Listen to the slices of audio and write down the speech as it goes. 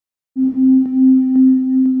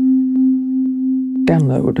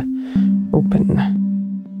Download. Open.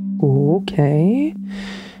 Okay.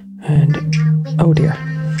 And, oh dear.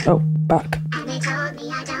 Oh, back.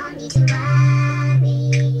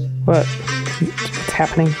 What's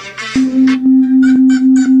happening?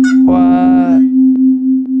 What?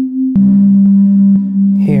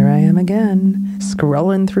 Here I am again,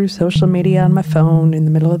 scrolling through social media on my phone in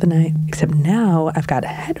the middle of the night. Except now I've got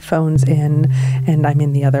headphones in and I'm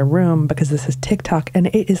in the other room because this is TikTok and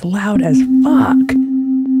it is loud as fuck.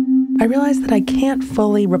 I realized that I can't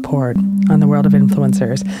fully report on the world of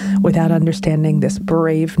influencers without understanding this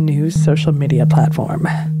brave new social media platform.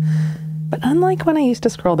 But unlike when I used to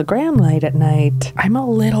scroll the gram late at night, I'm a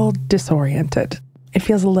little disoriented. It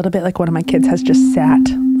feels a little bit like one of my kids has just sat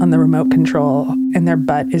on the remote control and their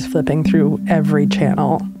butt is flipping through every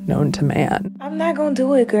channel known to man. I'm not gonna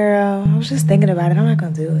do it, girl. I was just thinking about it. I'm not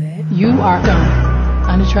gonna do it. You are dumb,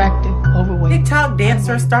 unattractive, overweight. TikTok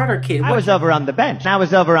dancer starter kit. I was over on the bench. I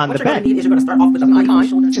was over on the bench. What you're gonna need is you're gonna start off with an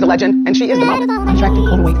icon. She's a legend, and she is the mom. Unattractive,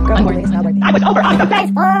 overweight, unworthy. I was over on the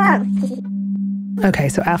bench. Okay,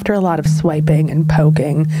 so after a lot of swiping and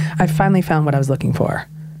poking, I finally found what I was looking for.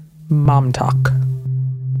 Mom talk.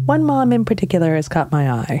 One mom in particular has caught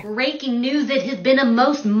my eye. Breaking news, it has been a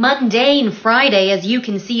most mundane Friday. As you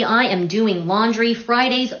can see, I am doing laundry.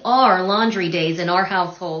 Fridays are laundry days in our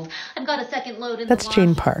household. I've got a second load in That's the Jane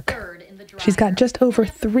wash, Park. third in the dryer. She's got just over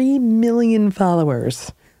 3 million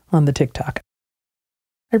followers on the TikTok.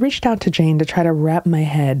 I reached out to Jane to try to wrap my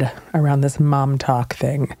head around this mom talk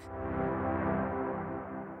thing.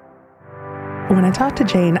 When I talked to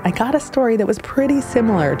Jane, I got a story that was pretty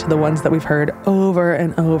similar to the ones that we've heard over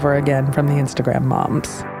and over again from the Instagram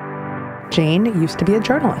moms. Jane used to be a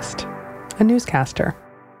journalist, a newscaster.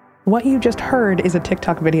 What you just heard is a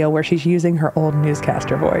TikTok video where she's using her old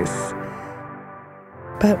newscaster voice.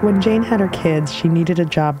 But when Jane had her kids, she needed a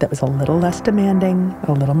job that was a little less demanding,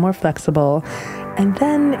 a little more flexible, and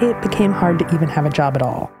then it became hard to even have a job at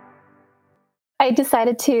all. I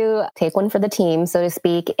decided to take one for the team, so to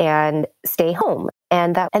speak, and stay home.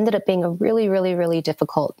 And that ended up being a really, really, really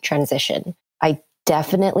difficult transition. I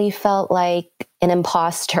definitely felt like an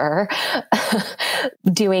imposter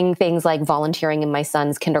doing things like volunteering in my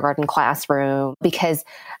son's kindergarten classroom, because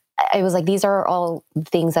I was like, these are all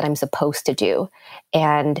things that I'm supposed to do.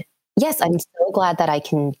 And yes, I'm so glad that I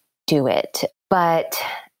can do it. But,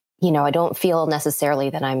 you know, I don't feel necessarily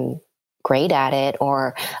that I'm great at it,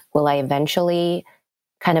 or will I eventually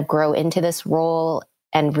kind of grow into this role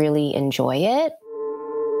and really enjoy it?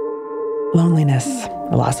 Loneliness,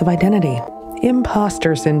 a loss of identity,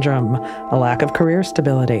 imposter syndrome, a lack of career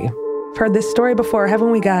stability. I've heard this story before,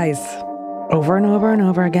 haven't we, guys? Over and over and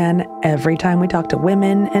over again, every time we talk to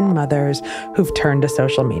women and mothers who've turned to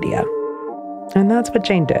social media. And that's what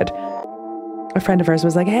Jane did. A friend of hers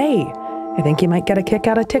was like, hey, I think you might get a kick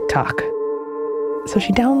out of TikTok. So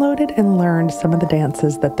she downloaded and learned some of the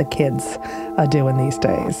dances that the kids are doing these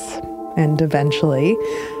days. And eventually,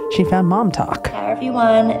 she found Mom Talk. Hi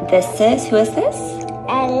everyone, who is this?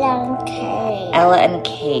 Ella and Kate. Ella and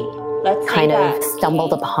Kate. Let's kind of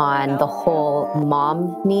stumbled upon the whole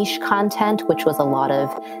mom niche content, which was a lot of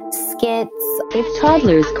skits. If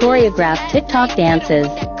toddlers choreograph TikTok dances.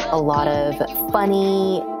 A lot of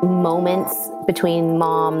funny moments between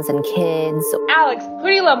moms and kids. Alex, who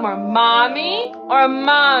do you love more, mommy or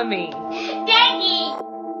mommy? Daddy!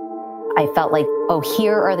 I felt like, oh,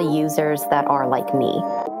 here are the users that are like me.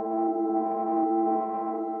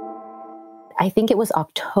 I think it was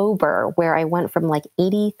October where I went from like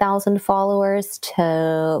 80,000 followers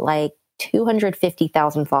to like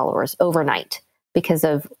 250,000 followers overnight because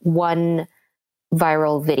of one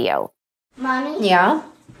viral video. Mommy? Yeah?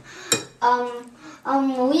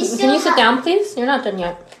 We still Can you sit down, please? You're not done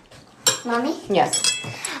yet. Mommy? Yes.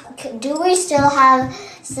 Do we still have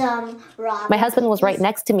some raw? My husband was right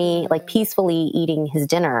next to me, like peacefully eating his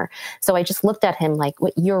dinner. So I just looked at him like,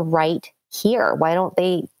 you're right here. Why don't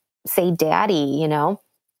they say daddy, you know?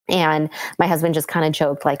 And my husband just kind of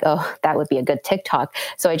joked like, oh, that would be a good TikTok.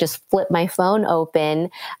 So I just flipped my phone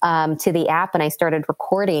open to the app and I started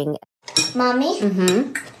recording. Mommy?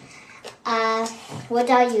 Mm-hmm. What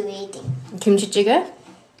are you eating? Kimchi jjigae?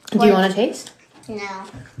 Do you want to taste? No.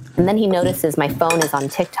 And then he notices my phone is on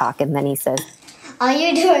TikTok and then he says, are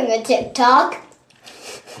you doing a TikTok?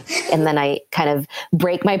 And then I kind of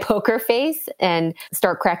break my poker face and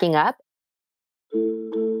start cracking up.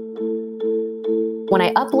 When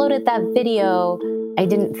I uploaded that video, I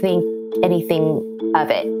didn't think anything of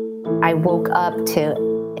it. I woke up to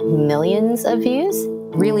millions of views.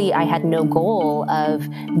 Really, I had no goal of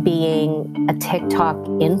being a TikTok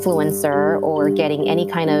influencer or getting any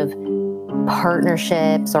kind of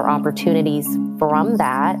partnerships or opportunities from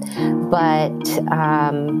that. But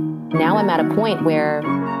now I'm at a point where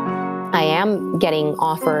I am getting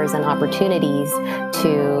offers and opportunities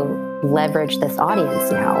to leverage this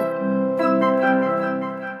audience now.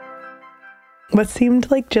 What seemed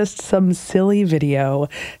like just some silly video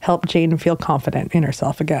helped Jane feel confident in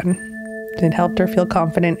herself again. It helped her feel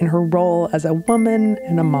confident in her role as a woman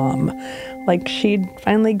and a mom, like she'd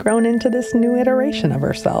finally grown into this new iteration of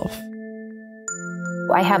herself.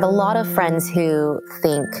 I have a lot of friends who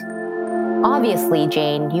think, obviously,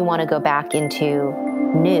 Jane, you want to go back into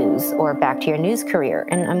news or back to your news career.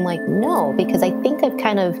 And I'm like, no, because I think I've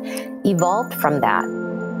kind of evolved from that.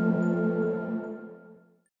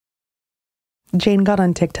 Jane got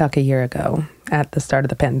on TikTok a year ago at the start of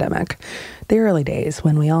the pandemic, the early days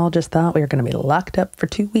when we all just thought we were going to be locked up for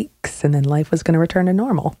 2 weeks and then life was going to return to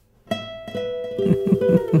normal.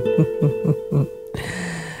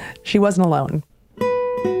 She wasn't alone.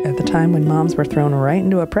 At the time when moms were thrown right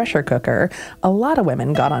into a pressure cooker, a lot of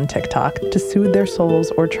women got on TikTok to soothe their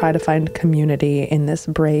souls or try to find community in this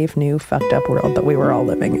brave, new, fucked up world that we were all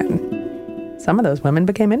living in. Some of those women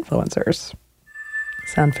became influencers.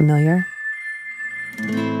 Sound familiar?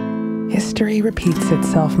 History repeats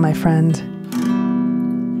itself, my friend.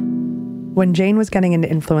 When Jane was getting into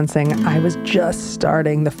influencing, I was just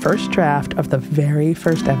starting the first draft of the very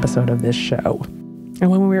first episode of this show. And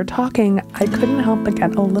when we were talking, I couldn't help but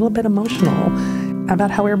get a little bit emotional about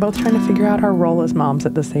how we were both trying to figure out our role as moms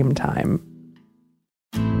at the same time.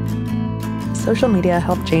 Social media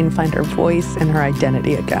helped Jane find her voice and her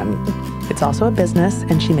identity again. It's also a business,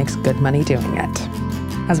 and she makes good money doing it.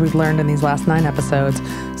 As we've learned in these last 9 episodes,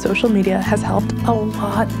 social media has helped a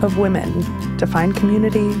lot of women to find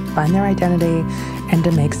community, find their identity, and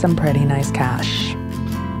to make some pretty nice cash.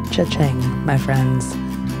 Cha-ching, my friends.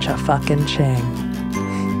 Cha-fucking-ching.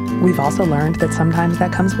 We've also learned that sometimes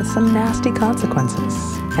that comes with some nasty consequences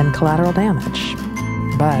and collateral damage.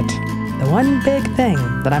 But the one big thing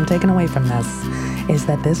that I'm taking away from this is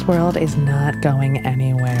that this world is not going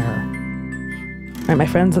anywhere. All right, my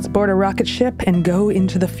friends, let's board a rocket ship and go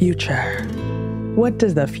into the future. What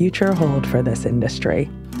does the future hold for this industry?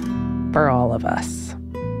 For all of us.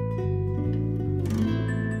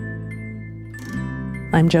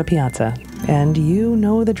 I'm Joe Piazza, and you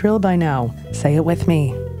know the drill by now. Say it with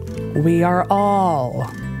me. We are all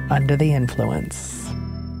under the influence.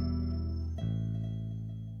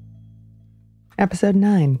 Episode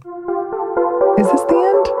 9. Is this the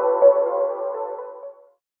end?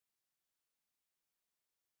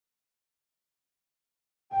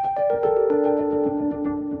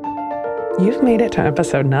 You've made it to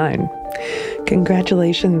episode 9.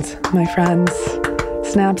 Congratulations, my friends.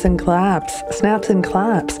 Snaps and claps. Snaps and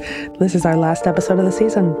claps. This is our last episode of the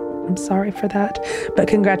season. I'm sorry for that, but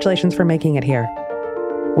congratulations for making it here.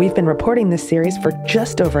 We've been reporting this series for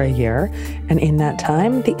just over a year, and in that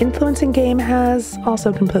time, the influencing game has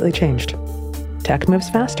also completely changed. Tech moves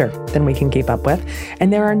faster than we can keep up with,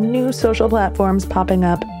 and there are new social platforms popping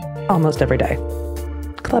up almost every day.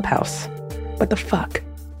 Clubhouse. What the fuck?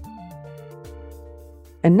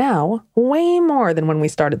 And now, way more than when we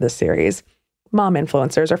started this series, mom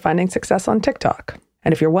influencers are finding success on TikTok.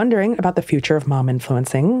 And if you're wondering about the future of mom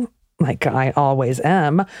influencing, like I always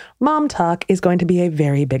am, Mom Talk is going to be a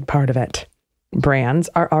very big part of it. Brands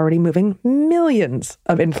are already moving millions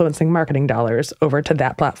of influencing marketing dollars over to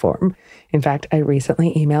that platform. In fact, I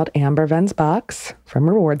recently emailed Amber Vensbox from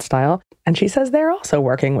Reward Style, and she says they're also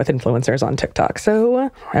working with influencers on TikTok. So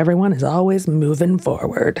everyone is always moving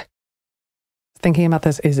forward. Thinking about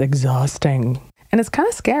this is exhausting, and it's kind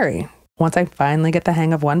of scary. Once I finally get the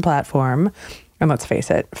hang of one platform, and let's face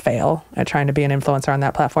it, fail at trying to be an influencer on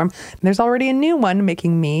that platform, there's already a new one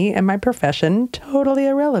making me and my profession totally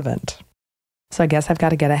irrelevant. So I guess I've got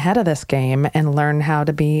to get ahead of this game and learn how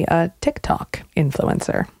to be a TikTok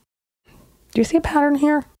influencer. Do you see a pattern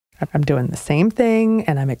here? I'm doing the same thing,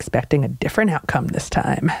 and I'm expecting a different outcome this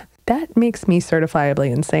time. That makes me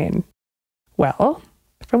certifiably insane. Well,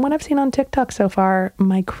 from what I've seen on TikTok so far,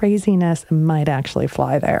 my craziness might actually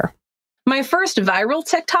fly there. My first viral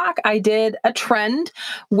TikTok, I did a trend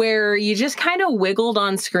where you just kind of wiggled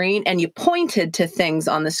on screen and you pointed to things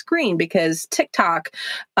on the screen because TikTok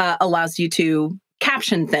allows you to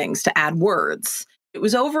caption things, to add words. It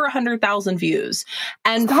was over 100,000 views.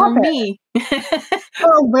 And for me...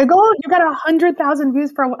 For a wiggle? You got 100,000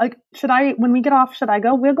 views for, like, when we get off, should I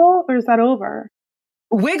go wiggle or is that over?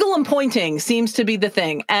 Wiggle and pointing seems to be the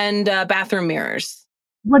thing. And bathroom mirrors.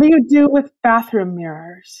 What do you do with bathroom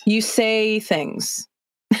mirrors? You say things.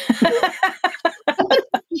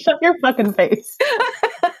 Shut your fucking face.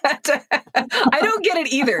 I don't get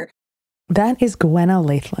it either. That is Gwenna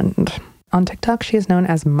Lathland. On TikTok, she is known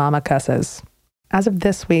as Mama Cusses. As of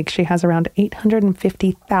this week, she has around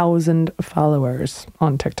 850,000 followers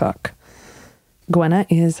on TikTok. Gwenna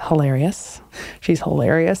is hilarious. She's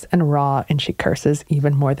hilarious and raw, and she curses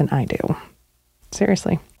even more than I do.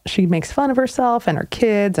 Seriously. She makes fun of herself and her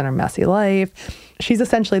kids and her messy life. She's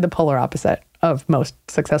essentially the polar opposite of most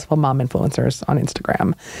successful mom influencers on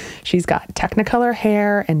Instagram. She's got Technicolor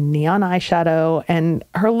hair and neon eyeshadow, and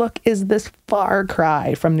her look is this far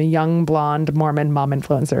cry from the young blonde Mormon mom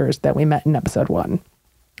influencers that we met in episode 1.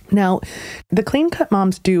 Now, the clean-cut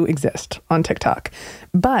moms do exist on TikTok,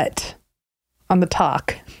 but on the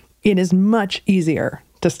talk, it is much easier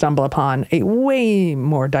to stumble upon a way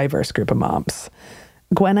more diverse group of moms.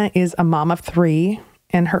 Gwenna is a mom of 3,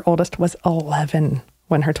 and her oldest was 11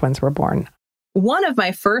 when her twins were born. One of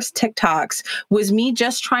my first TikToks was me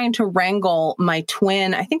just trying to wrangle my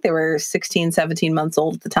twin, I think they were 16, 17 months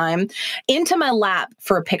old at the time, into my lap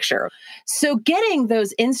for a picture. So getting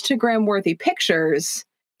those Instagram-worthy pictures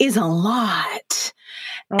is a lot.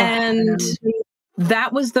 And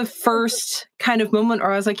that was the first kind of moment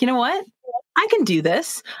where I was like, you know what? I can do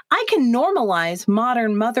this. I can normalize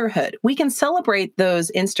modern motherhood. We can celebrate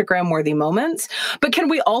those Instagram-worthy moments, but can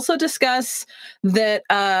we also discuss that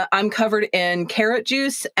I'm covered in carrot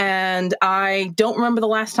juice and I don't remember the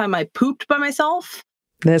last time I pooped by myself?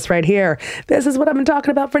 This right here. This is what I've been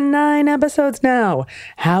talking about for 9 episodes now.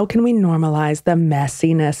 How can we normalize the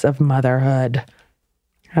messiness of motherhood?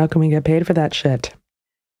 How can we get paid for that shit?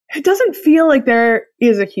 It doesn't feel like there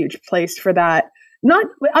is a huge place for that. Not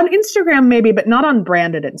on Instagram, maybe, but not on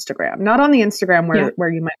branded Instagram. Not on the Instagram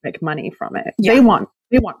where you might make money from it. Yeah. They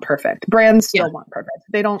want perfect. Brands still want perfect.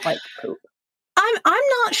 They don't like poop. I'm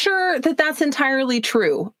not sure that that's entirely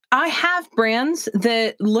true. I have brands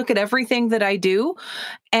that look at everything that I do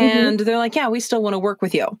and they're like, yeah, we still want to work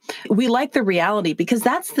with you. We like the reality because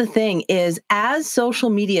that's the thing is as social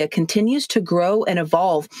media continues to grow and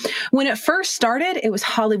evolve, when it first started, it was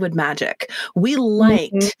Hollywood magic. We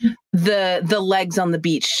liked the legs on the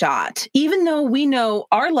beach shot, even though we know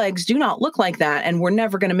our legs do not look like that and we're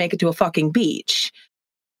never going to make it to a fucking beach.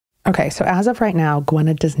 Okay, so as of right now,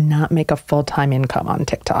 Gwenna does not make a full-time income on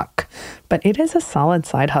TikTok, but it is a solid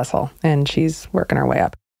side hustle, and she's working her way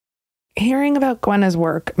up. Hearing about Gwenna's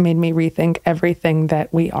work made me rethink everything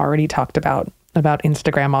that we already talked about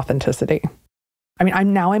Instagram authenticity. I mean,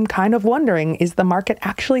 I'm kind of wondering, is the market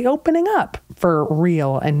actually opening up for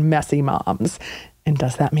real and messy moms? And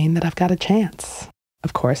does that mean that I've got a chance?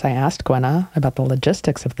 Of course, I asked Gwenna about the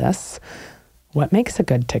logistics of this. What makes a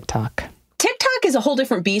good TikTok? TikTok is a whole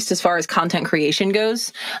different beast as far as content creation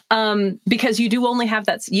goes, because you do only have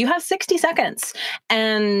you have 60 seconds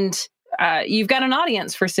and you've got an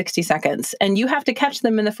audience for 60 seconds and you have to catch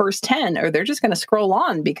them in the first 10 or they're just going to scroll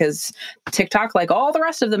on because TikTok, like all the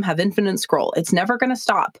rest of them, have infinite scroll. It's never going to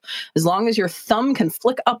stop. As long as your thumb can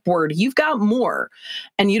flick upward, you've got more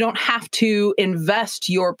and you don't have to invest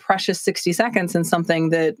your precious 60 seconds in something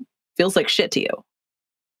that feels like shit to you.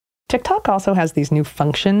 TikTok also has these new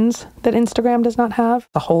functions that Instagram does not have,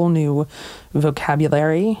 a whole new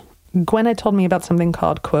vocabulary. Gwenna told me about something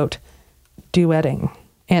called, quote, duetting.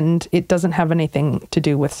 And it doesn't have anything to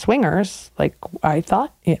do with swingers like I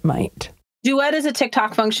thought it might. Duet is a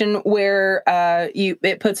TikTok function where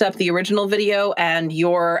it puts up the original video and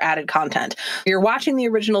your added content. You're watching the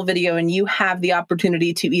original video and you have the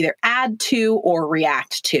opportunity to either add to or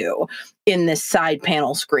react to in this side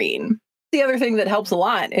panel screen. The other thing that helps a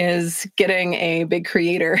lot is getting a big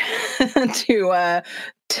creator to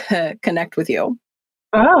connect with you.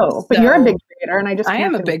 Oh, but you're a big creator, and I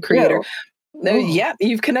am a big creator. Yeah,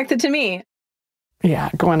 you've connected to me. Yeah,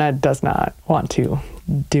 Gwenna does not want to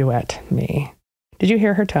duet me. Did you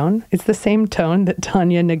hear her tone? It's the same tone that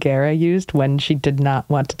Tanya Nagara used when she did not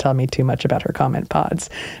want to tell me too much about her comment pods,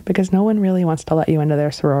 because no one really wants to let you into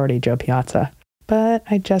their sorority, Joe Piazza. But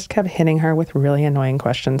I just kept hitting her with really annoying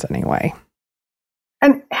questions anyway.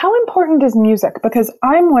 And how important is music? Because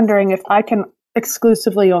I'm wondering if I can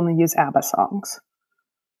exclusively only use ABBA songs.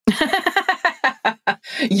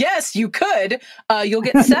 Yes, you could. You'll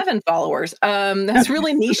get 7 followers. That's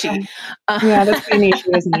really niche-y. Yeah, that's pretty niche,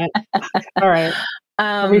 isn't it? All right.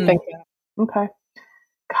 Rethinking. Okay.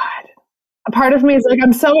 God. A part of me is like,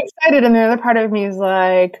 I'm so excited. And the other part of me is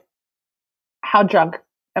like, how drunk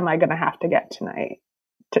am I going to have to get tonight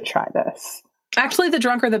to try this? Actually, the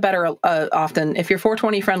drunker, the better often. If you're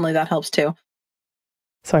 420 friendly, that helps too.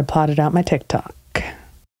 So I plotted out my TikTok.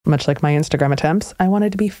 Much like my Instagram attempts, I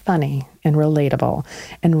wanted to be funny and relatable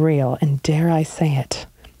and real and, dare I say it,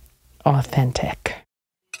 authentic.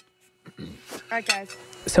 All right, guys.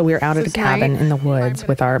 So we were out at a cabin in the woods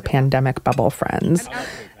with our pandemic bubble friends,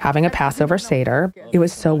 having a Passover Seder. It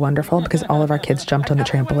was so wonderful because all of our kids jumped on the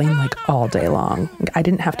trampoline like all day long. I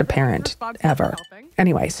didn't have to parent ever.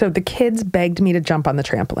 Anyway, so the kids begged me to jump on the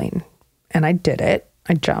trampoline. And I did it.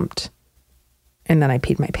 I jumped. And then I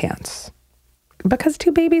peed my pants. Because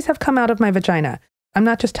 2 babies have come out of my vagina. I'm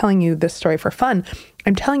not just telling you this story for fun.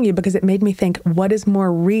 I'm telling you because it made me think, what is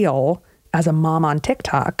more real as a mom on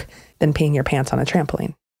TikTok than peeing your pants on a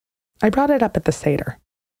trampoline? I brought it up at the Seder.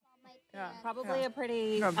 Probably a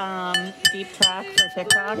pretty deep track for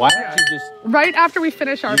TikTok. Why don't you just... Right after we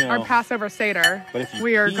finish our Passover Seder, but if you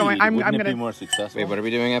we are peed, going... I'm wouldn't going it be more successful? Wait, what are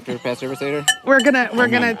we doing after Passover Seder? We're gonna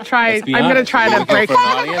try... I'm going to try to break...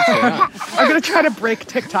 I'm going to try to break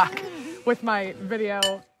TikTok with my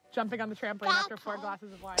video jumping on the trampoline after 4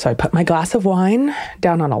 glasses of wine. So I put my glass of wine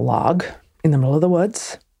down on a log in the middle of the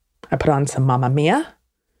woods. I put on some Mamma Mia,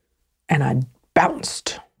 and I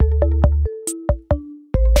bounced.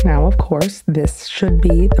 Now, of course, this should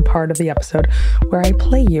be the part of the episode where I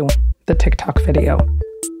play you the TikTok video.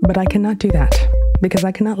 But I cannot do that because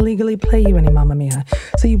I cannot legally play you any Mamma Mia.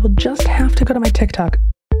 So you will just have to go to my TikTok.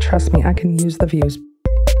 Trust me, I can use the views.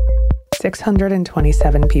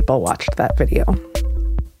 627 people watched that video.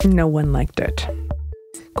 No one liked it.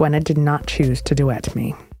 Gwenna did not choose to duet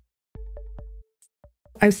me.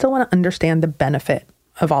 I still want to understand the benefit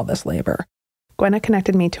of all this labor. Gwenna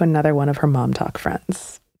connected me to another one of her Mom Talk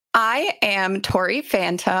friends. I am Tori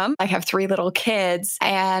Phantom. I have 3 little kids,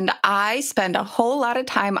 and I spend a whole lot of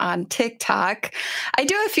time on TikTok. I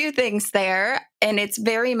do a few things there, and it's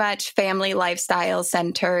very much family lifestyle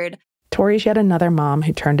centered. Tori's yet another mom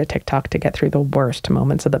who turned to TikTok to get through the worst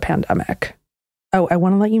moments of the pandemic. Oh, I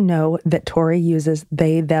want to let you know that Tori uses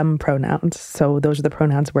they, them pronouns, so those are the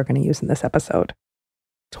pronouns we're going to use in this episode.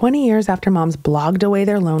 20 years after moms blogged away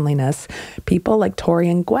their loneliness, people like Tori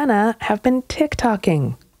and Gwenna have been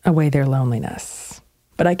TikToking away their loneliness.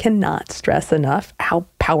 But I cannot stress enough how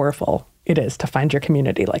powerful it is to find your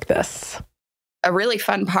community like this. A really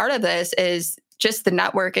fun part of this is just the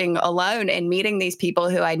networking alone and meeting these people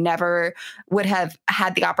who I never would have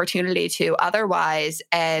had the opportunity to otherwise.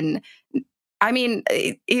 And I mean,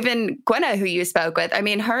 even Gwenna, who you spoke with, I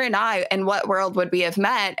mean, her and I, in what world would we have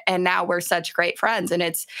met? And now we're such great friends. And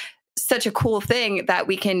it's such a cool thing that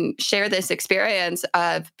we can share this experience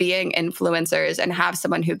of being influencers and have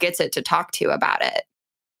someone who gets it to talk to about it.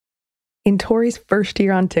 In Tori's first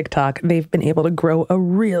year on TikTok, they've been able to grow a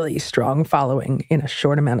really strong following in a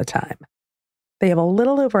short amount of time. They have a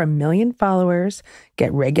little over 1 million followers,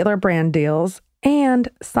 get regular brand deals, and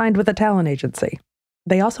signed with a talent agency.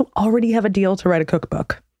 They also already have a deal to write a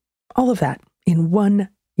cookbook. All of that in 1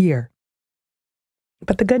 year.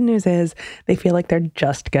 But the good news is they feel like they're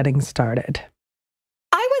just getting started.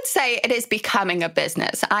 I would say it is becoming a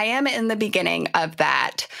business. I am in the beginning of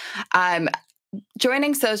that.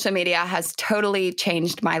 Joining social media has totally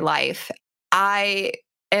changed my life. I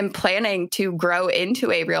am planning to grow into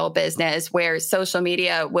a real business where social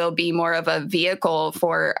media will be more of a vehicle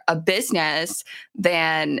for a business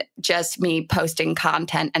than just me posting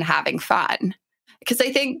content and having fun. Because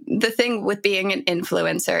I think the thing with being an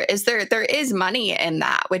influencer is there is money in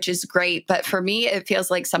that, which is great. But for me, it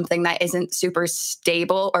feels like something that isn't super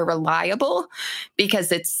stable or reliable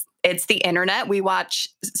because it's the internet. We watch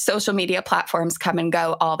social media platforms come and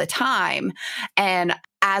go all the time. And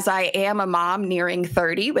as I am a mom nearing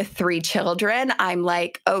 30 with 3 children, I'm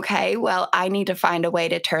like, okay, well, I need to find a way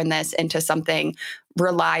to turn this into something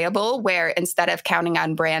reliable where instead of counting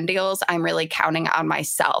on brand deals, I'm really counting on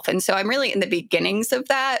myself. And so I'm really in the beginnings of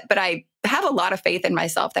that, but I have a lot of faith in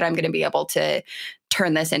myself that I'm going to be able to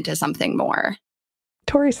turn this into something more.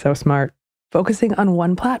 Tori's so smart. Focusing on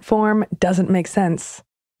one platform doesn't make sense.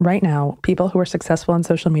 Right now, people who are successful on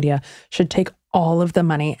social media should take all of the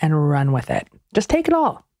money and run with it. Just take it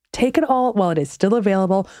all. Take it all while it is still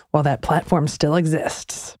available, while that platform still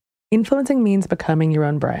exists. Influencing means becoming your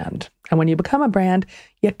own brand. And when you become a brand,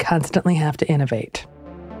 you constantly have to innovate.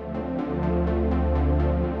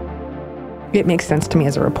 It makes sense to me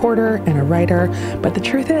as a reporter and a writer, but the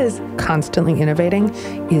truth is, constantly innovating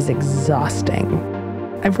is exhausting.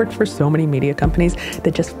 I've worked for so many media companies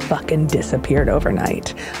that just fucking disappeared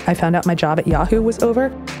overnight. I found out my job at Yahoo was over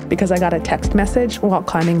because I got a text message while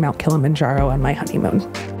climbing Mount Kilimanjaro on my honeymoon.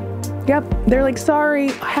 Yep, they're like,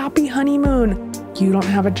 sorry, happy honeymoon. You don't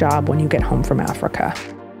have a job when you get home from Africa.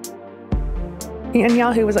 And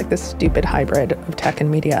Yahoo was like this stupid hybrid of tech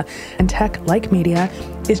and media. And tech, like media,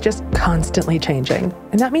 is just constantly changing.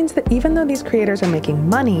 And that means that even though these creators are making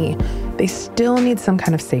money, they still need some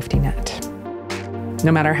kind of safety net.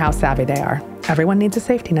 No matter how savvy they are, everyone needs a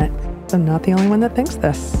safety net. I'm not the only one that thinks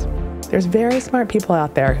this. There's very smart people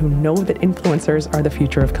out there who know that influencers are the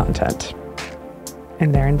future of content.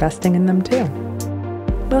 And they're investing in them too.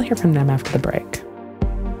 We'll hear from them after the break.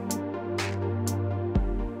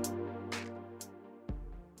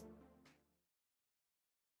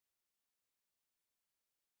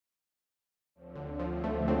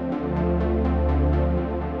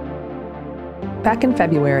 Back in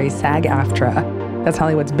February, SAG-AFTRA, that's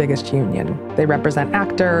Hollywood's biggest union. They represent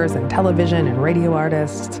actors and television and radio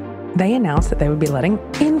artists. They announced that they would be letting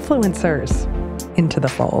influencers into the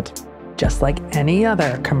fold, just like any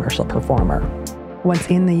other commercial performer. Once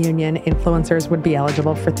in the union, influencers would be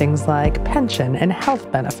eligible for things like pension and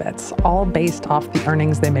health benefits, all based off the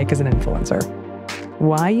earnings they make as an influencer.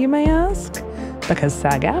 Why, you may ask? Because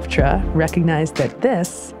SAG-AFTRA recognized that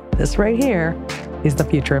this right here, is the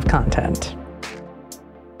future of content.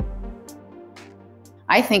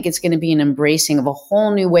 I think it's going to be an embracing of a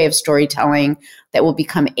whole new way of storytelling that will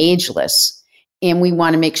become ageless. And we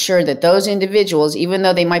want to make sure that those individuals, even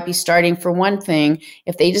though they might be starting for one thing,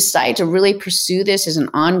 if they decide to really pursue this as an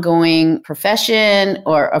ongoing profession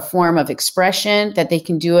or a form of expression, that they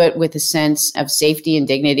can do it with a sense of safety and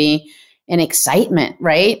dignity and excitement,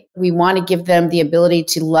 right? We want to give them the ability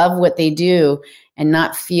to love what they do and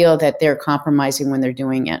not feel that they're compromising when they're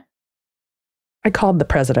doing it. I called the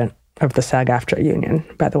president of the SAG-AFTRA union,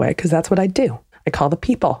 by the way, because that's what I do. I call the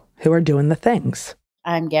people who are doing the things.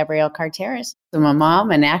 I'm Gabrielle Carteris. I'm a mom,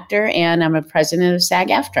 an actor, and I'm a president of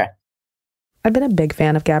SAG-AFTRA. I've been a big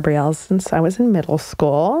fan of Gabrielle since I was in middle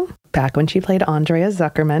school, back when she played Andrea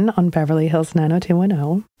Zuckerman on Beverly Hills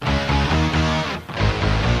 90210,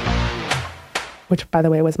 which, by the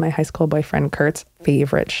way, was my high school boyfriend Kurt's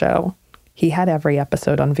favorite show. He had every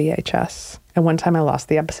episode on VHS. And one time I lost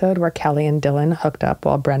the episode where Kelly and Dylan hooked up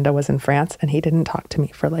while Brenda was in France, and he didn't talk to me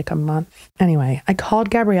for like a month. Anyway, I called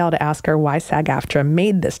Gabrielle to ask her why SAG-AFTRA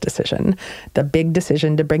made this decision, the big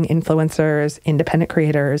decision to bring influencers, independent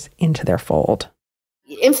creators into their fold.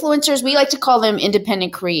 Influencers, we like to call them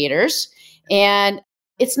independent creators. And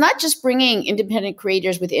it's not just bringing independent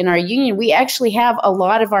creators within our union. We actually have a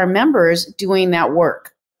lot of our members doing that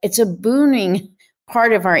work. It's a booming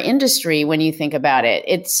part of our industry when you think about it.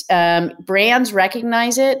 It's brands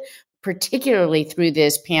recognize it, particularly through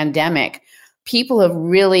this pandemic. People have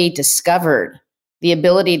really discovered the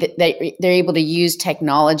ability that they're able to use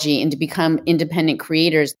technology and to become independent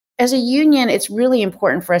creators. As a union, it's really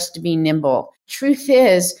important for us to be nimble. Truth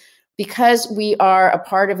is, because we are a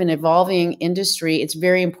part of an evolving industry, it's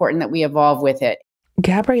very important that we evolve with it.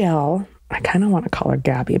 Gabrielle, I kind of want to call her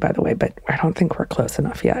Gabby, by the way, but I don't think we're close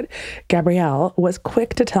enough yet. Gabrielle was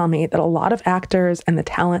quick to tell me that a lot of actors and the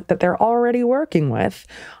talent that they're already working with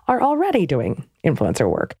are already doing influencer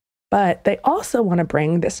work. But they also want to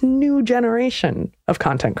bring this new generation of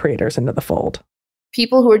content creators into the fold.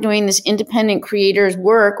 People who are doing this independent creators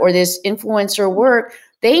work or this influencer work,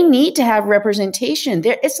 they need to have representation.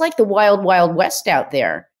 It's like the wild, wild west out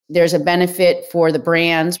there. There's a benefit for the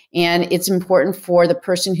brands, and it's important for the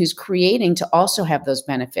person who's creating to also have those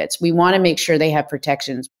benefits. We want to make sure they have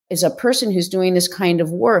protections. As a person who's doing this kind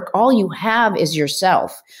of work, all you have is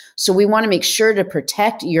yourself. So we want to make sure to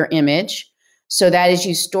protect your image so that as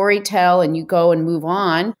you storytell and you go and move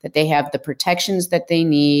on, that they have the protections that they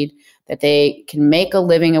need, that they can make a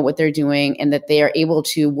living at what they're doing, and that they are able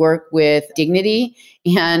to work with dignity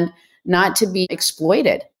and not to be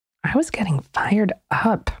exploited. I was getting fired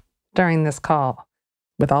up during this call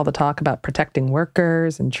with all the talk about protecting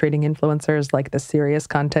workers and treating influencers like the serious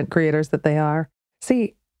content creators that they are.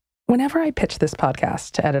 See, whenever I pitch this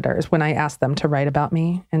podcast to editors, when I ask them to write about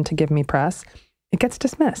me and to give me press, it gets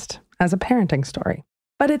dismissed as a parenting story.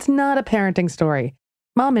 But it's not a parenting story.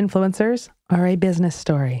 Mom influencers are a business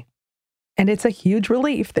story. And it's a huge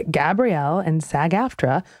relief that Gabrielle and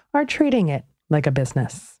SAG-AFTRA are treating it like a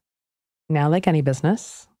business. Now, like any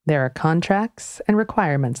business, there are contracts and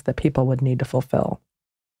requirements that people would need to fulfill.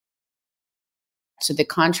 So the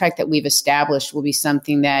contract that we've established will be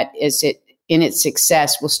something that in its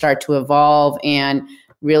success will start to evolve and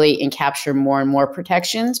really capture more and more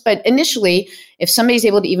protections. But initially, if somebody's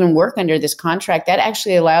able to even work under this contract, that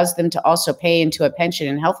actually allows them to also pay into a pension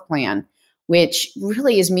and health plan, which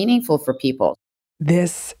really is meaningful for people.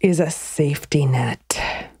 This is a safety net.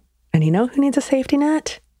 And you know who needs a safety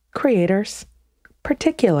net? Creators.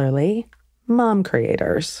 Particularly mom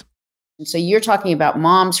creators. And so you're talking about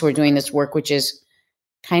moms who are doing this work, which is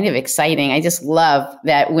kind of exciting. I just love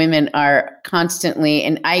that women are constantly,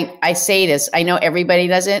 and I say this, I know everybody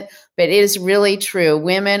does it, but it is really true.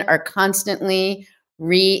 Women are constantly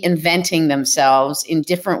reinventing themselves in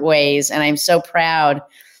different ways. And I'm so proud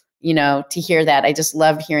to hear that. I just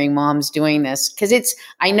loved hearing moms doing this because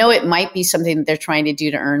I know it might be something that they're trying to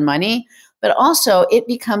do to earn money, but also it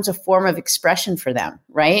becomes a form of expression for them,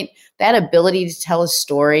 right? That ability to tell a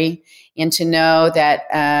story and to know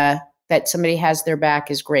that somebody has their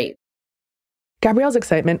back is great. Gabrielle's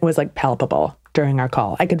excitement was like palpable during our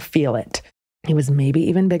call. I could feel it. It was maybe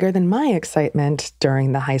even bigger than my excitement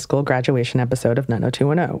during the high school graduation episode of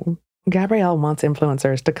 90210. Gabrielle wants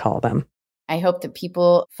influencers to call them. I hope that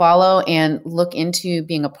people follow and look into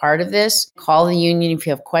being a part of this. Call the union if you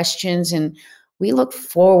have questions. And we look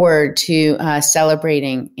forward to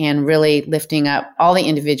celebrating and really lifting up all the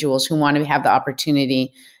individuals who want to have the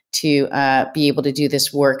opportunity to be able to do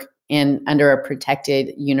this work under a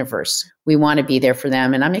protected universe. We want to be there for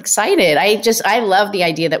them. And I'm excited. I love the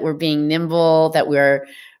idea that we're being nimble, that we're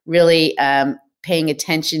really paying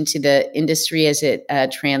attention to the industry as it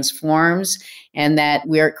transforms, and that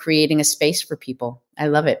we're creating a space for people. I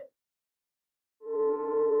love it.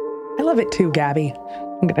 I love it too, Gabby.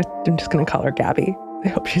 I'm just going to call her Gabby. I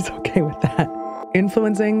hope she's okay with that.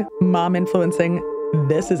 Influencing, mom influencing,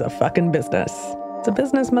 this is a fucking business. It's a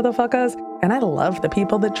business, motherfuckers. And I love the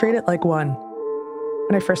people that treat it like one.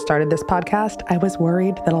 When I first started this podcast, I was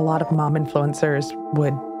worried that a lot of mom influencers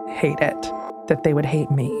would hate it, that they would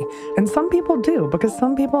hate me. And some people do, because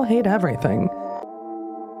some people hate everything.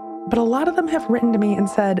 But a lot of them have written to me and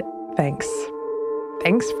said, thanks.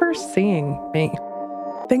 Thanks for seeing me.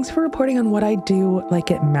 Thanks for reporting on what I do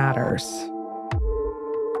like it matters.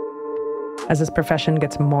 As this profession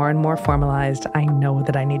gets more and more formalized, I know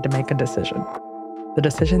that I need to make a decision. The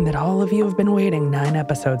decision that all of you have been waiting 9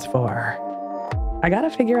 episodes for. I gotta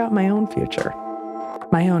figure out my own future,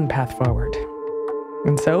 my own path forward.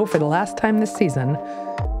 And so, for the last time this season,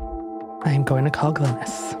 I am going to call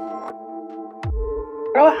Glynis.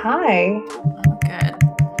 Oh, hi. Good.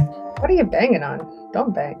 What are you banging on?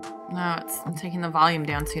 Don't bang. No, I'm taking the volume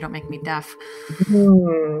down so you don't make me deaf.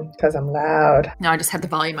 Because I'm loud. No, I just had the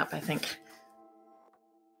volume up, I think.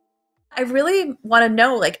 I really want to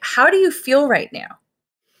know, how do you feel right now?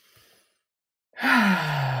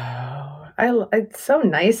 It's so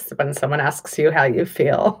nice when someone asks you how you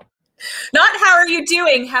feel. Not how are you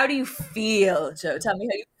doing? How do you feel, Joe? Tell me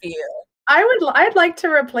how you feel. I'd like to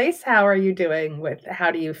replace how are you doing with how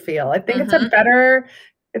do you feel? I think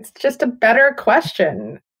it's just a better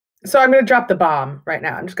question. So I'm going to drop the bomb right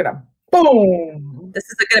now. I'm just going to boom. This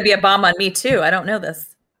is going to be a bomb on me too. I don't know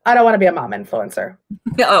this. I don't want to be a mom influencer.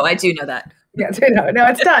 Oh, I do know that. Yes, no,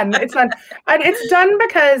 it's done. It's done. It's done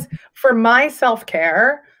because for my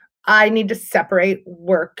self-care, I need to separate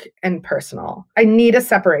work and personal. I need a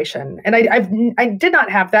separation. And I did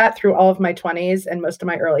not have that through all of my 20s and most of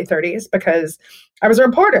my early 30s because I was a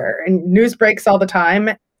reporter and news breaks all the time.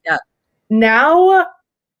 Yeah. Now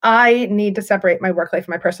I need to separate my work life and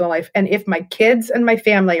my personal life. And if my kids and my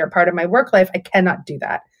family are part of my work life, I cannot do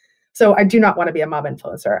that. So I do not want to be a mom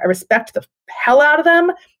influencer. I respect the hell out of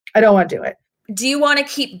them. I don't want to do it. Do you want to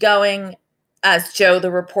keep going as Joe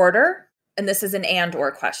the reporter? And this is an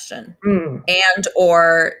and/or question.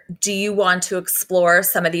 And/or do you want to explore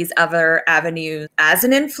some of these other avenues as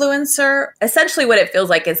an influencer? Essentially what it feels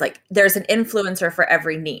like is there's an influencer for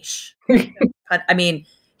every niche. I mean,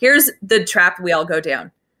 here's the trap we all go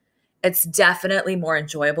down. It's definitely more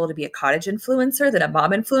enjoyable to be a cottage influencer than a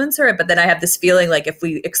mom influencer. But then I have this feeling if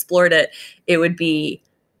we explored it, it would be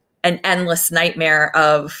an endless nightmare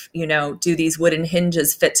of, do these wooden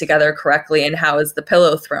hinges fit together correctly and how is the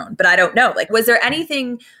pillow thrown? But I don't know. Was there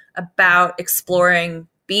anything about exploring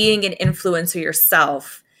being an influencer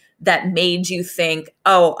yourself that made you think,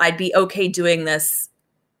 oh, I'd be okay doing this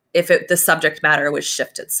if the subject matter was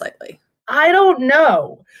shifted slightly? I don't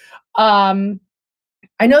know.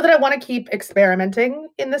 I know that I want to keep experimenting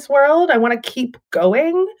in this world. I want to keep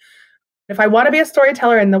going. If I want to be a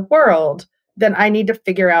storyteller in the world, then I need to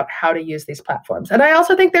figure out how to use these platforms. And I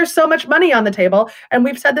also think there's so much money on the table. And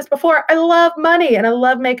we've said this before, I love money and I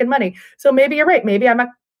love making money. So maybe you're right. Maybe I'm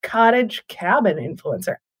a cottage cabin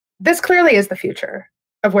influencer. This clearly is the future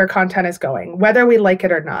of where content is going, whether we like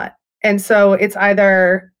it or not. And so it's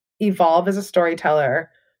either evolve as a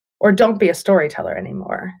storyteller or don't be a storyteller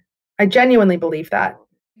anymore. I genuinely believe that.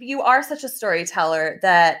 You are such a storyteller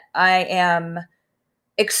that I am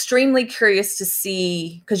extremely curious to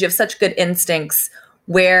see, because you have such good instincts,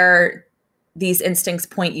 where these instincts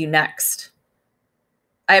point you next.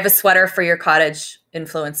 I have a sweater for your cottage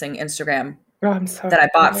influencing Instagram that I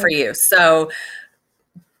bought for you. So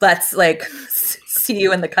let's see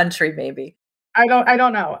you in the country, maybe. I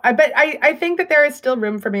don't know. I think that there is still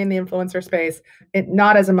room for me in the influencer space,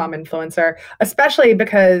 not as a mom influencer, especially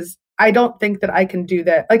because I don't think that I can do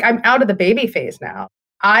that. I'm out of the baby phase now.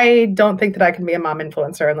 I don't think that I can be a mom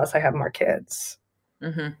influencer unless I have more kids.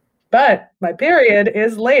 Mm-hmm. But my period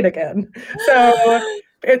is late again. So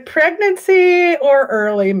pregnancy or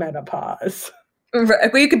early menopause.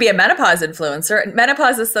 Well, you could be a menopause influencer.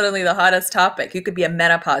 Menopause is suddenly the hottest topic. You could be a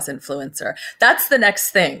menopause influencer. That's the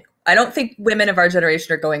next thing. I don't think women of our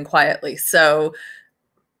generation are going quietly. So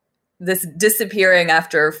this disappearing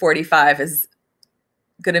after 45 is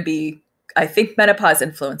going to be, I think, menopause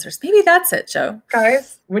influencers. Maybe that's it, Joe.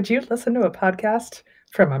 Guys, would you listen to a podcast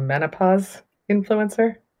from a menopause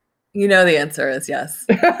influencer? You know the answer is yes.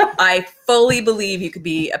 I fully believe you could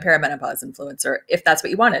be a perimenopause influencer if that's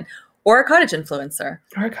what you wanted. Or a cottage influencer.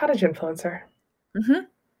 Mm-hmm.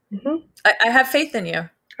 Mm-hmm. I have faith in you.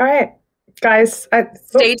 All right, guys.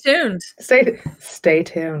 Stay tuned. Stay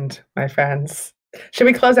tuned, my friends. Should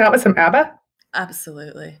we close out with some ABBA?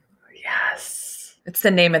 Absolutely. Yes. It's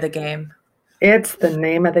the name of the game. It's the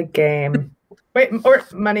name of the game. Wait, or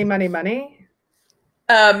Money, Money, Money?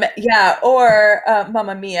 Yeah, or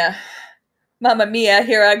Mamma Mia. Mamma Mia,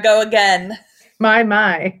 here I go again.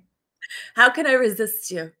 My. How can I resist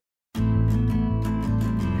you?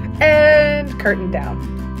 And curtain down.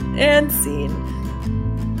 And scene.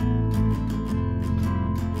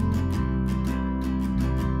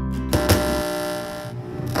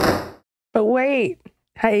 But wait.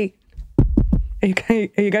 Hey. Are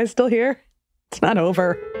you guys still here? It's not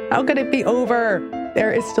over. How could it be over?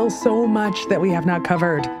 There is still so much that we have not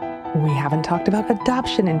covered. We haven't talked about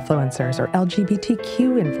adoption influencers or LGBTQ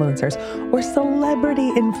influencers or celebrity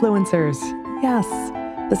influencers. Yes.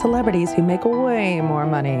 The celebrities who make way more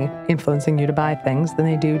money influencing you to buy things than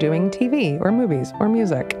they do doing TV or movies or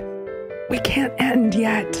music. We can't end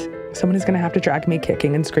yet. Someone is going to have to drag me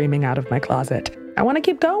kicking and screaming out of my closet. I want to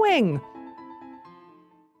keep going.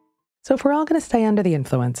 So if we're all going to stay under the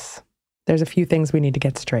influence, there's a few things we need to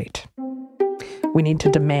get straight. We need to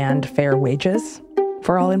demand fair wages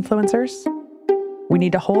for all influencers. We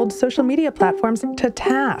need to hold social media platforms to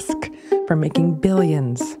task for making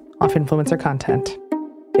billions off influencer content.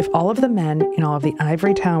 If all of the men in all of the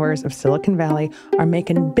ivory towers of Silicon Valley are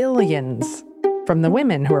making billions from the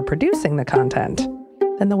women who are producing the content,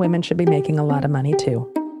 then the women should be making a lot of money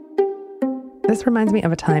too. This reminds me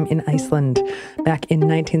of a time in Iceland back in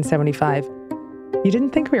 1975. You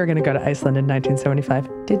didn't think we were going to go to Iceland in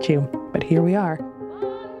 1975, did you? But here we are.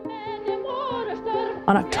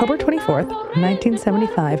 On October 24th,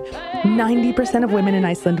 1975, 90% of women in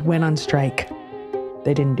Iceland went on strike.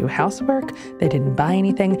 They didn't do housework, they didn't buy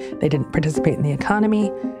anything, they didn't participate in the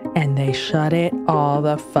economy, and they shut it all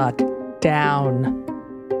the fuck down.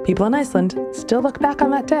 People in Iceland still look back on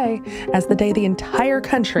that day as the day the entire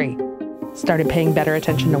country started paying better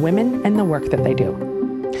attention to women and the work that they do.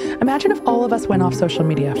 Imagine if all of us went off social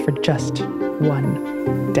media for just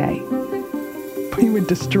one day. We would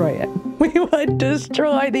destroy it. We would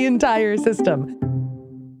destroy the entire system.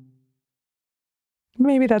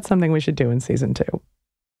 Maybe that's something we should do in season 2.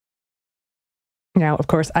 Now, of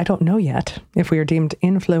course, I don't know yet if we are deemed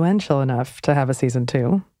influential enough to have a season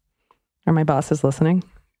 2. Are my bosses listening?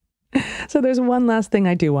 So there's one last thing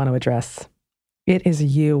I do want to address. It is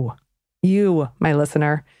you. You, my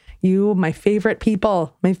listener. You, my favorite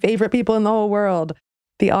people in the whole world.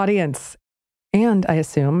 The audience. And I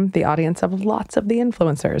assume the audience of lots of the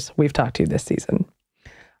influencers we've talked to this season.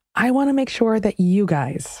 I want to make sure that you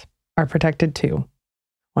guys are protected too.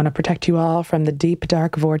 I want to protect you all from the deep,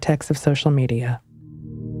 dark vortex of social media.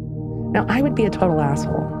 Now, I would be a total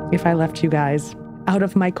asshole if I left you guys out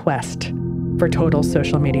of my quest for total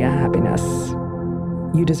social media happiness.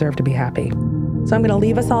 You deserve to be happy. So I'm going to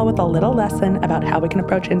leave us all with a little lesson about how we can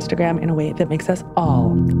approach Instagram in a way that makes us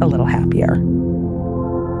all a little happier.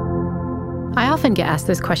 I often get asked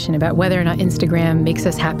this question about whether or not Instagram makes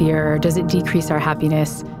us happier or does it decrease our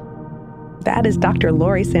happiness? That is Dr.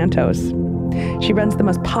 Laurie Santos. She runs the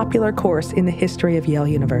most popular course in the history of Yale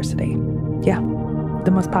University. Yeah,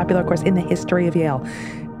 the most popular course in the history of Yale.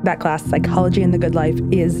 That class, Psychology and the Good Life,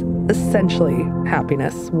 is essentially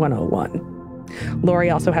Happiness 101. Laurie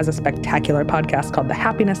also has a spectacular podcast called The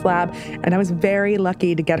Happiness Lab, and I was very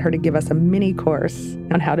lucky to get her to give us a mini course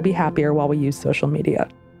on how to be happier while we use social media.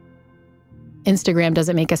 Instagram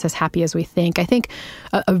doesn't make us as happy as we think. I think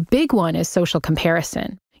a big one is social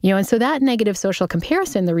comparison. And so that negative social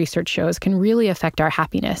comparison, the research shows, can really affect our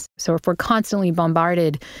happiness. So if we're constantly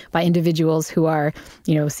bombarded by individuals who are,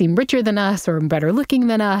 seem richer than us or better looking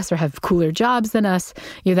than us or have cooler jobs than us,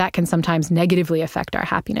 that can sometimes negatively affect our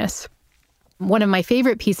happiness. One of my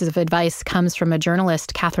favorite pieces of advice comes from a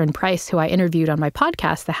journalist, Catherine Price, who I interviewed on my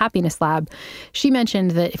podcast, The Happiness Lab. She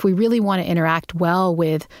mentioned that if we really want to interact well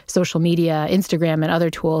with social media, Instagram, and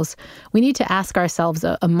other tools, we need to ask ourselves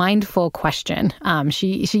a mindful question.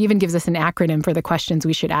 She even gives us an acronym for the questions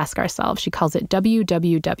we should ask ourselves. She calls it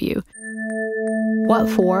WWW. What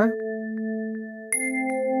for?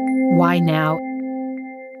 Why now?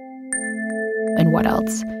 And what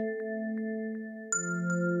else?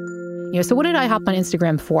 So what did I hop on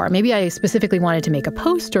Instagram for? Maybe I specifically wanted to make a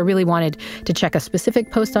post or really wanted to check a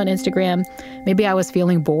specific post on Instagram. Maybe I was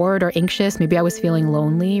feeling bored or anxious. Maybe I was feeling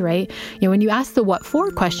lonely, right? When you ask the what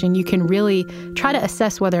for question, you can really try to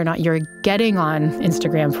assess whether or not you're getting on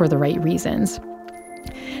Instagram for the right reasons.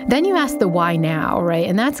 Then you ask the why now, right?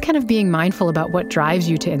 And that's kind of being mindful about what drives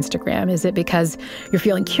you to Instagram. Is it because you're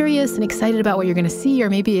feeling curious and excited about what you're going to see? Or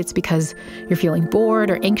maybe it's because you're feeling bored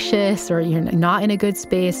or anxious or you're not in a good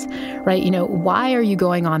space, right? Why are you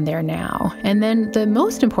going on there now? And then the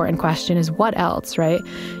most important question is what else, right?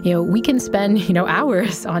 We can spend,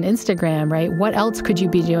 hours on Instagram, right? What else could you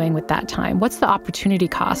be doing with that time? What's the opportunity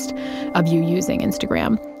cost of you using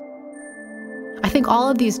Instagram? I think all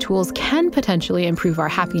of these tools can potentially improve our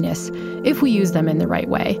happiness if we use them in the right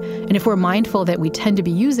way, and if we're mindful that we tend to be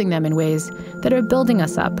using them in ways that are building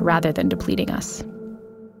us up rather than depleting us.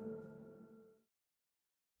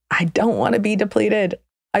 I don't want to be depleted.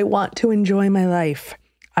 I want to enjoy my life.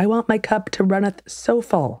 I want my cup to runneth so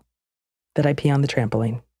full that I pee on the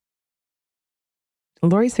trampoline.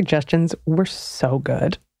 Lori's suggestions were so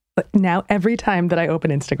good. Now, every time that I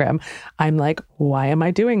open Instagram, I'm like, why am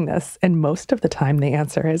I doing this? And most of the time, the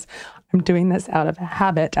answer is, I'm doing this out of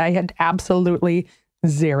habit. I had absolutely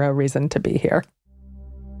zero reason to be here.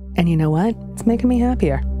 And you know what? It's making me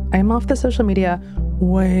happier. I am off the social media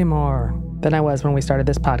way more than I was when we started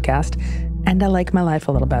this podcast. And I like my life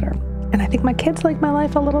a little better. And I think my kids like my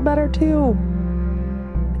life a little better, too.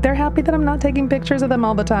 They're happy that I'm not taking pictures of them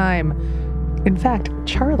all the time. In fact,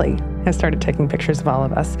 Charlie has started taking pictures of all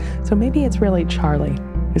of us. So maybe it's really Charlie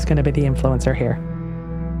who's going to be the influencer here.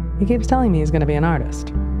 He keeps telling me he's going to be an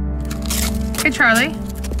artist. Hey, Charlie.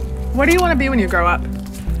 What do you want to be when you grow up?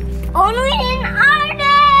 Only an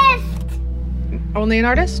artist! Only an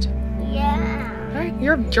artist? Yeah. All right.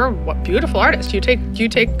 You're a beautiful artist. Do you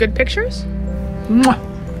take good pictures? Mwah.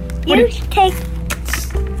 You take...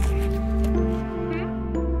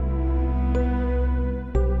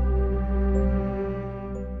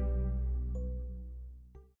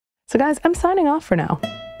 So guys, I'm signing off for now.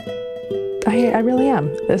 I really am.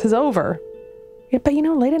 This is over. Yeah, but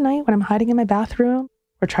late at night when I'm hiding in my bathroom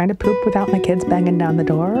or trying to poop without my kids banging down the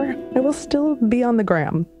door, I will still be on the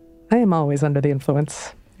gram. I am always under the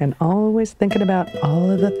influence and always thinking about all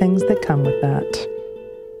of the things that come with that.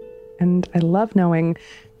 And I love knowing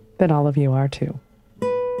that all of you are too.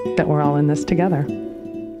 That we're all in this together.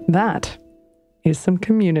 That is some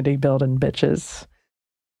community building, bitches.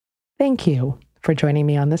 Thank you for joining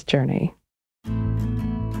me on this journey.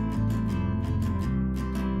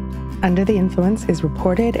 Under the Influence is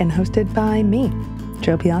reported and hosted by me,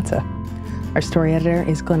 Jo Piazza. Our story editor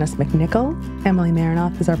is Glynis McNichol. Emily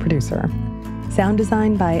Marinoff is our producer. Sound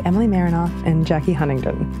design by Emily Marinoff and Jackie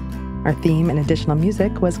Huntington. Our theme and additional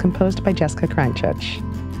music was composed by Jessica Kreinchich.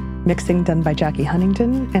 Mixing done by Jackie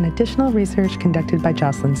Huntington and additional research conducted by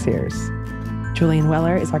Jocelyn Sears. Julian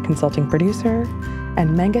Weller is our consulting producer,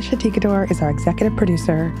 and Manga Shatikador is our executive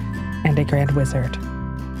producer and a grand wizard.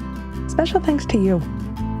 Special thanks to you,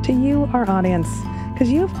 our audience, because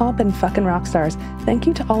you've all been fucking rock stars. Thank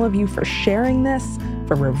you to all of you for sharing this,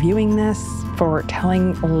 for reviewing this, for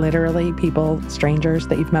telling literally people, strangers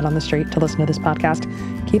that you've met on the street to listen to this podcast.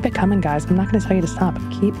 Keep it coming, guys. I'm not going to tell you to stop.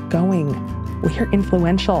 Keep going. We're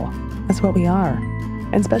influential. That's what we are.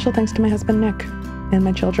 And special thanks to my husband, Nick, and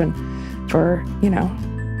my children for,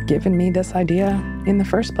 giving me this idea in the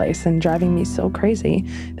first place and driving me so crazy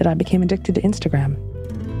that I became addicted to Instagram.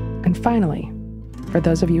 And finally, for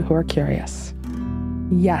those of you who are curious,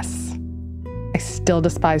 yes, I still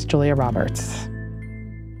despise Julia Roberts.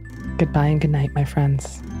 Goodbye and good night, my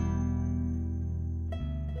friends.